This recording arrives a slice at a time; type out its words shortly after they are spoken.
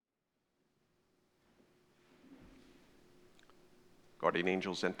guardian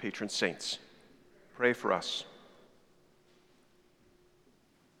angels, and patron saints, pray for us.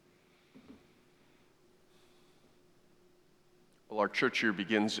 Well, our church year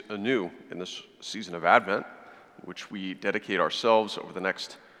begins anew in this season of Advent, in which we dedicate ourselves over the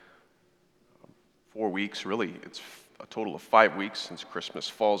next 4 weeks. Really, it's a total of 5 weeks since Christmas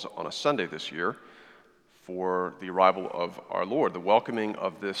falls on a Sunday this year for the arrival of our Lord, the welcoming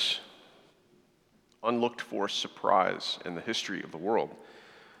of this unlooked-for surprise in the history of the world,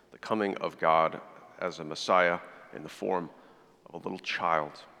 the coming of God as a Messiah in the form of a little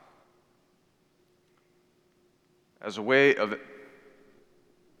child. As a way of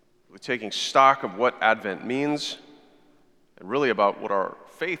taking stock of what Advent means, and really about what our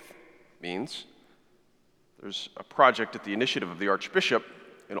faith means, there's a project at the initiative of the Archbishop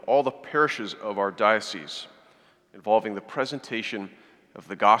in all the parishes of our diocese involving the presentation of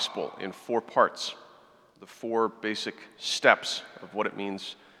the gospel in 4 parts, the 4 basic steps of what it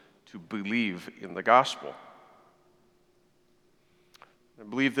means to believe in the gospel. I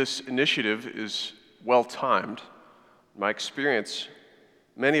believe this initiative is well-timed. In my experience,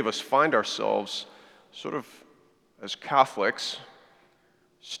 many of us find ourselves sort of, as Catholics,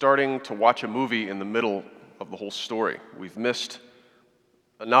 starting to watch a movie in the middle of the whole story. We've missed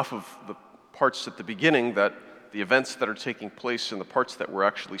enough of the parts at the beginning that the events that are taking place and the parts that we're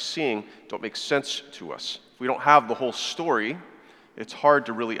actually seeing don't make sense to us. If we don't have the whole story, it's hard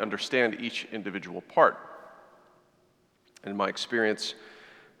to really understand each individual part. In my experience,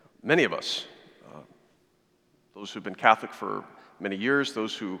 many of us, those who've been Catholic for many years,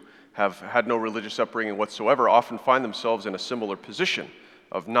 those who have had no religious upbringing whatsoever, often find themselves in a similar position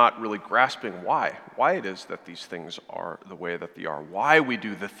of not really grasping why it is that these things are the way that they are, why we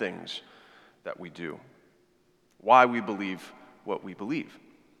do the things that we do, why we believe what we believe.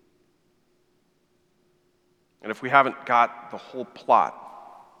 And if we haven't got the whole plot,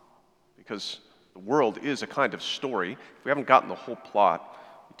 because the world is a kind of story, if we haven't gotten the whole plot,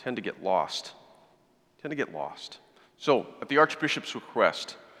 we tend to get lost. So, at the Archbishop's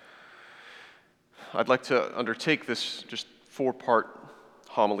request, I'd like to undertake this just 4-part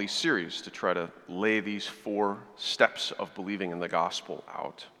homily series to try to lay these 4 steps of believing in the gospel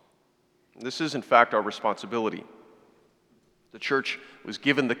out. This is, in fact, our responsibility. The church was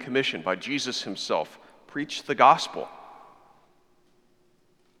given the commission by Jesus himself: preach the gospel.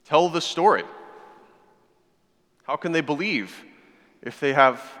 Tell the story. How can they believe if they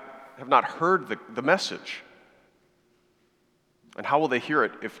have not heard the message? And how will they hear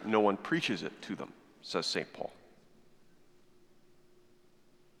it if no one preaches it to them, says St. Paul.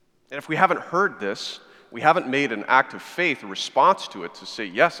 And if we haven't heard this, we haven't made an act of faith, a response to it, to say,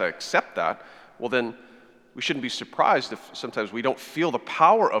 yes, I accept that, well then, we shouldn't be surprised if sometimes we don't feel the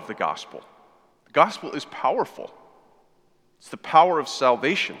power of the gospel. The gospel is powerful. It's the power of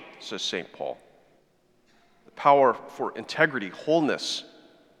salvation, says St. Paul. The power for integrity, wholeness,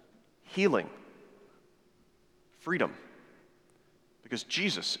 healing, freedom. Because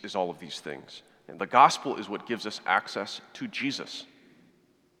Jesus is all of these things. And the gospel is what gives us access to Jesus.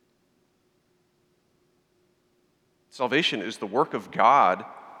 Salvation is the work of God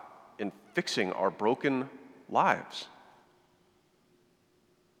in fixing our broken lives.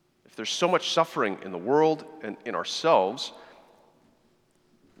 If there's so much suffering in the world and in ourselves,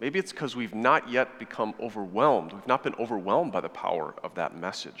 maybe it's because we've not yet become overwhelmed. We've not been overwhelmed by the power of that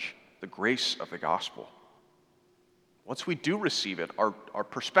message, the grace of the gospel. Once we do receive it, our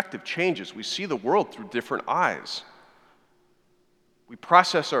perspective changes. We see the world through different eyes. We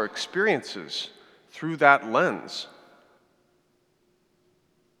process our experiences through that lens.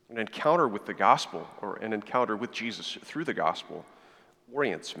 An encounter with the gospel, or an encounter with Jesus through the gospel,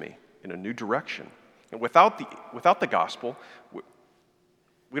 orients me in a new direction. And without the gospel,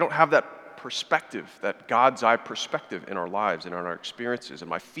 we don't have that perspective, that God's eye perspective in our lives and in our experiences and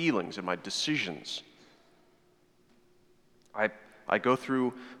my feelings and my decisions. I go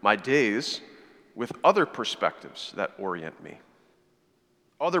through my days with other perspectives that orient me,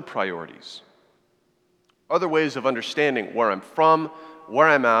 other priorities, other ways of understanding where I'm from, where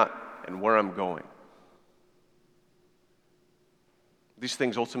I'm at, and where I'm going. These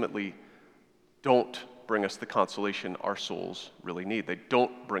things ultimately don't bring us the consolation our souls really need. They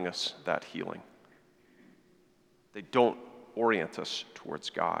don't bring us that healing. They don't orient us towards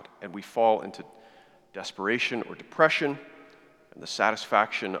God, and we fall into desperation or depression and the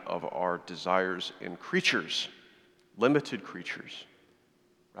satisfaction of our desires in creatures, limited creatures,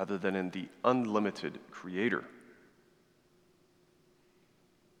 rather than in the unlimited Creator.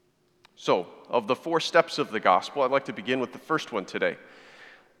 So, of the 4 steps of the gospel, I'd like to begin with the first one today.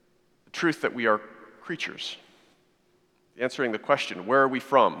 The truth that we are creatures. answering the question, where are we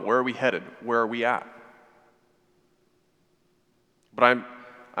from? Where are we headed? Where are we at? But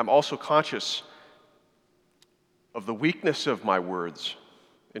I'm also conscious of the weakness of my words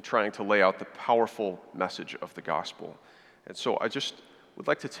in trying to lay out the powerful message of the gospel. And so I just would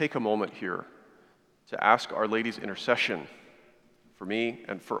like to take a moment here to ask Our Lady's intercession for me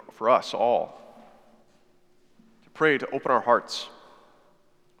and for us all, to pray, to open our hearts,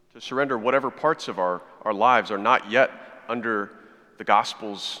 to surrender whatever parts of our lives are not yet under the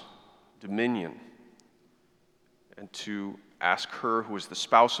gospel's dominion, and to ask her, who is the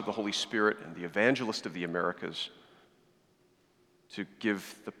spouse of the Holy Spirit and the evangelist of the Americas, to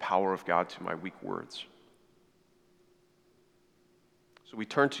give the power of God to my weak words. So we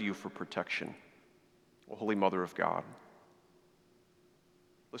turn to you for protection, O Holy Mother of God.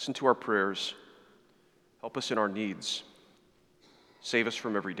 Listen to our prayers. Help us in our needs. Save us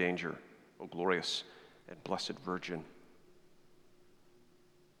from every danger, O glorious and blessed Virgin.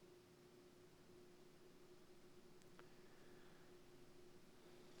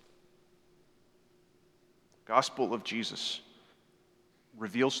 The Gospel of Jesus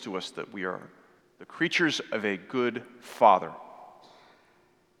reveals to us that we are the creatures of a good Father.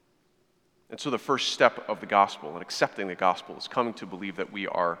 And so the first step of the gospel and accepting the gospel is coming to believe that we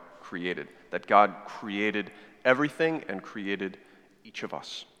are created, that God created everything and created each of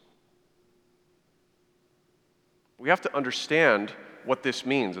us. We have to understand what this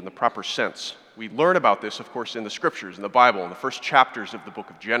means in the proper sense. We learn about this, of course, in the scriptures, in the Bible, in the first chapters of the book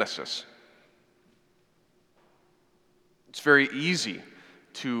of Genesis. It's very easy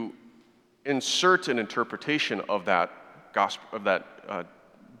to insert an interpretation of that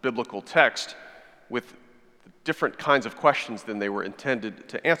biblical text with different kinds of questions than they were intended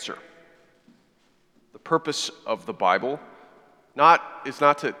to answer. The purpose of the Bible is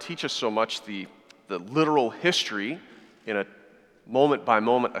not to teach us so much the literal history in a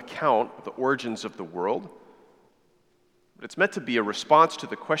moment-by-moment account of the origins of the world, but it's meant to be a response to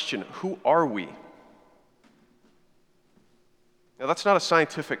the question, who are we? Now, that's not a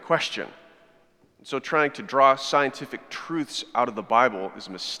scientific question. And so trying to draw scientific truths out of the Bible is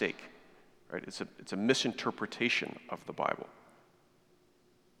a mistake, right? It's a misinterpretation of the Bible.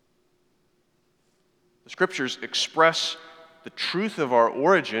 The scriptures express the truth of our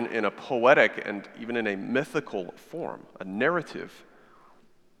origin in a poetic and even in a mythical form, a narrative.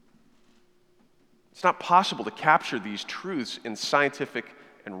 It's not possible to capture these truths in scientific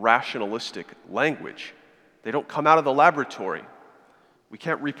and rationalistic language. They don't come out of the laboratory. We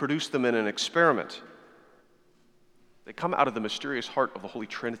can't reproduce them in an experiment. They come out of the mysterious heart of the Holy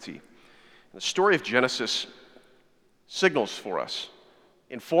Trinity. And the story of Genesis signals for us,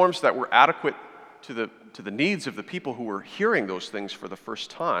 informs that we're adequate to the needs of the people who were hearing those things for the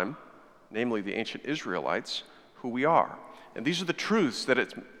first time, namely the ancient Israelites, who we are. And these are the truths that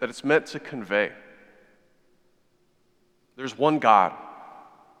it's meant to convey. There's one God.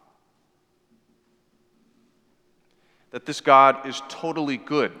 That this God is totally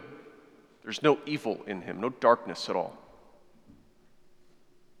good. There's no evil in him, no darkness at all.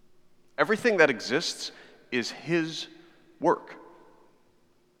 Everything that exists is his work.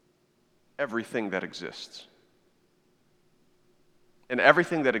 Everything that exists. And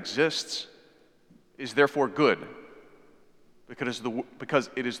everything that exists is therefore good, because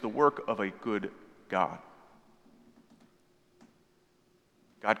it is the work of a good God.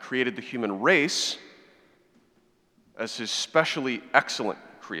 God created the human race as his specially excellent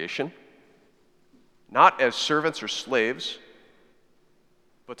creation, not as servants or slaves,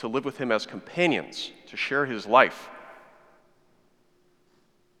 but to live with him as companions, to share his life.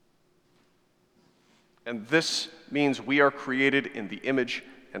 And this means we are created in the image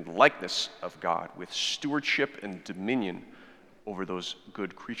and likeness of God, with stewardship and dominion over those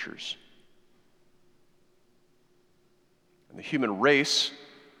good creatures. And the human race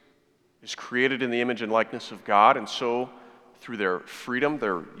is created in the image and likeness of God, and so through their freedom,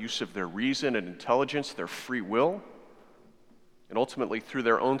 their use of their reason and intelligence, their free will, and ultimately through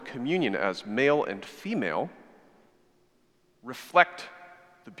their own communion as male and female, reflect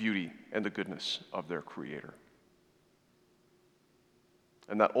the beauty and the goodness of their Creator.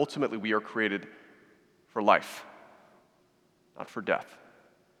 And that ultimately we are created for life, not for death.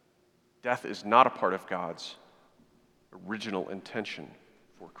 Death is not a part of God's original intention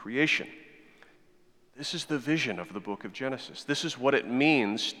for creation. This is the vision of the book of Genesis. This is what it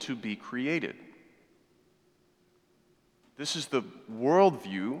means to be created. This is the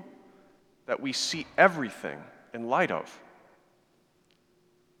worldview that we see everything in light of.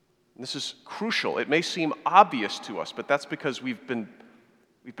 And this is crucial. It may seem obvious to us, but that's because we've been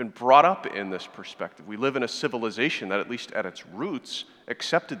We've been brought up in this perspective. We live in a civilization that, at least at its roots,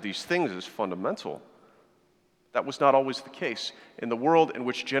 accepted these things as fundamental. That was not always the case. In the world in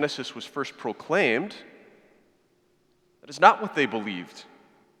which Genesis was first proclaimed, that is not what they believed.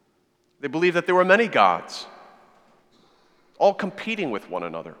 They believed that there were many gods, all competing with one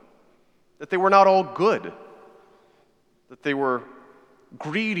another, that they were not all good, that they were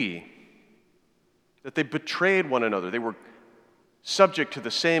greedy, that they betrayed one another. They were subject to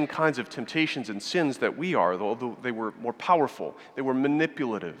the same kinds of temptations and sins that we are, although they were more powerful. They were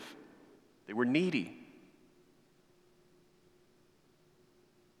manipulative. They were needy.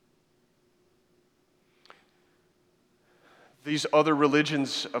 These other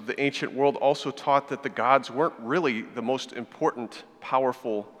religions of the ancient world also taught that the gods weren't really the most important,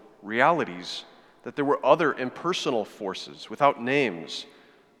 powerful realities, that there were other impersonal forces without names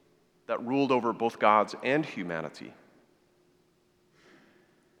that ruled over both gods and humanity.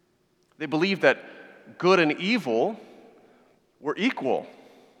 They believed that good and evil were equal,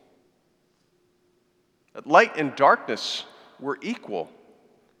 that light and darkness were equal,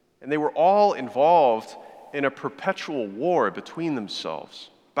 and they were all involved in a perpetual war between themselves,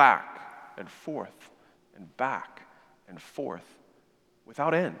 back and forth, and back and forth,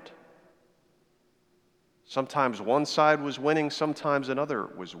 without end. Sometimes one side was winning, sometimes another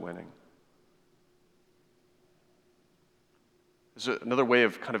was winning. There's another way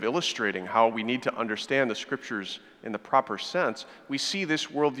of kind of illustrating how we need to understand the Scriptures in the proper sense. We see this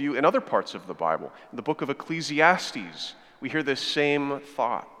worldview in other parts of the Bible. In the book of Ecclesiastes, we hear this same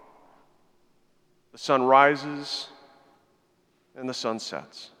thought. The sun rises and the sun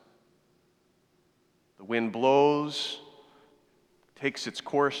sets. The wind blows, takes its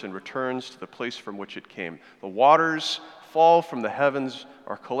course, and returns to the place from which it came. The waters fall from the heavens,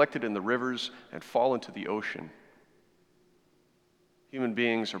 are collected in the rivers, and fall into the ocean. Human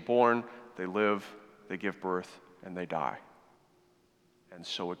beings are born, they live, they give birth, and they die. And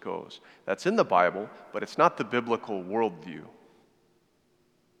so it goes. That's in the Bible, but it's not the biblical worldview.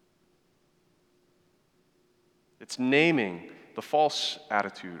 It's naming the false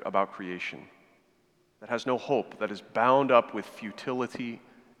attitude about creation that has no hope, that is bound up with futility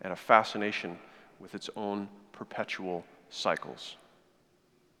and a fascination with its own perpetual cycles.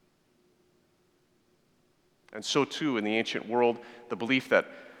 And so too in the ancient world, the belief that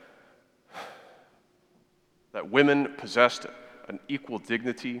women possessed an equal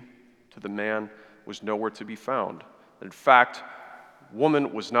dignity to the man was nowhere to be found. In fact,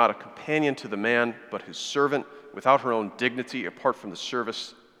 woman was not a companion to the man, but his servant, without her own dignity, apart from the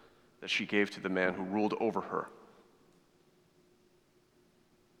service that she gave to the man who ruled over her.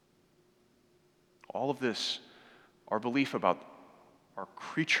 All of this, our belief about our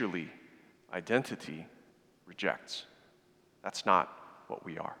creaturely identity, rejects. That's not what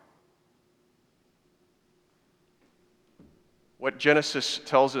we are. What Genesis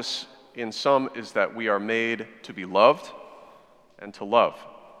tells us in sum is that we are made to be loved and to love.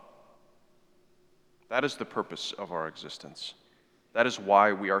 That is the purpose of our existence. That is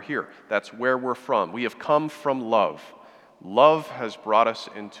why we are here. That's where we're from. We have come from love. Love has brought us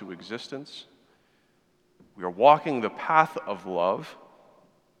into existence. We are walking the path of love,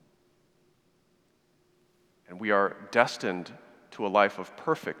 and we are destined to a life of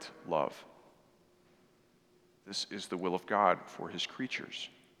perfect love. This is the will of God for His creatures,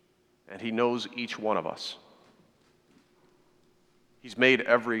 and He knows each one of us. He's made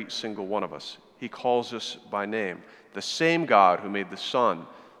every single one of us. He calls us by name. The same God who made the sun,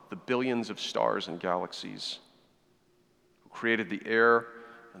 the billions of stars and galaxies, who created the air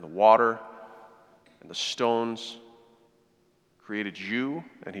and the water and the stones, created you,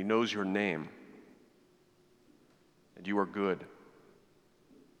 and He knows your name. And you are good.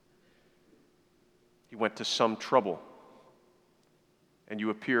 He went to some trouble, and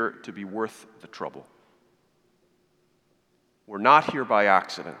you appear to be worth the trouble. We're not here by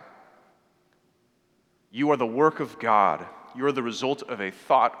accident. You are the work of God. You are the result of a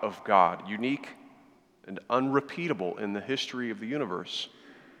thought of God, unique and unrepeatable in the history of the universe.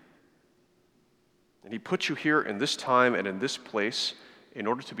 And He put you here in this time and in this place in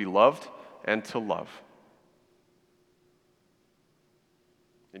order to be loved and to love.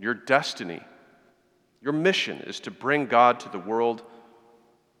 And your destiny, your mission is to bring God to the world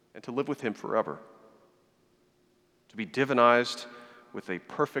and to live with Him forever. To be divinized with a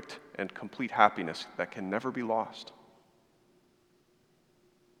perfect and complete happiness that can never be lost.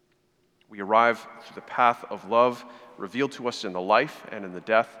 We arrive through the path of love revealed to us in the life and in the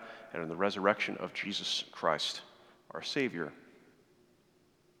death and in the resurrection of Jesus Christ, our Savior.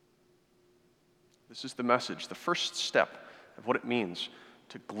 This is the message, the first step of what it means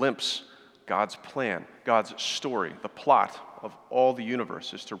to glimpse God's plan, God's story, the plot of all the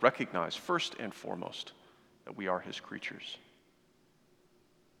universe is to recognize first and foremost that we are his creatures.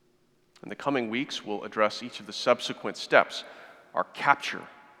 In the coming weeks, we'll address each of the subsequent steps: our capture,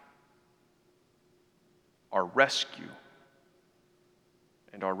 our rescue,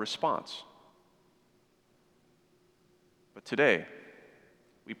 and our response. But today,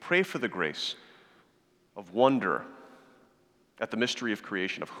 we pray for the grace of wonder at the mystery of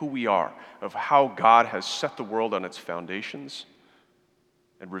creation, of who we are, of how God has set the world on its foundations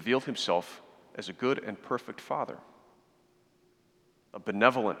and revealed himself as a good and perfect Father, a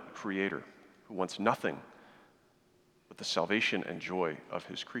benevolent Creator who wants nothing but the salvation and joy of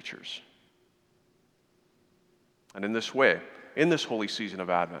his creatures. And in this way, in this holy season of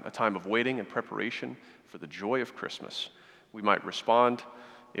Advent, a time of waiting and preparation for the joy of Christmas, we might respond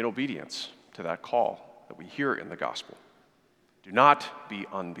in obedience to that call that we hear in the gospel. Do not be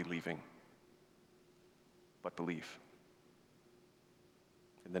unbelieving, but believe.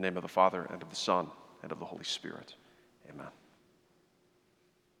 In the name of the Father, and of the Son, and of the Holy Spirit. Amen.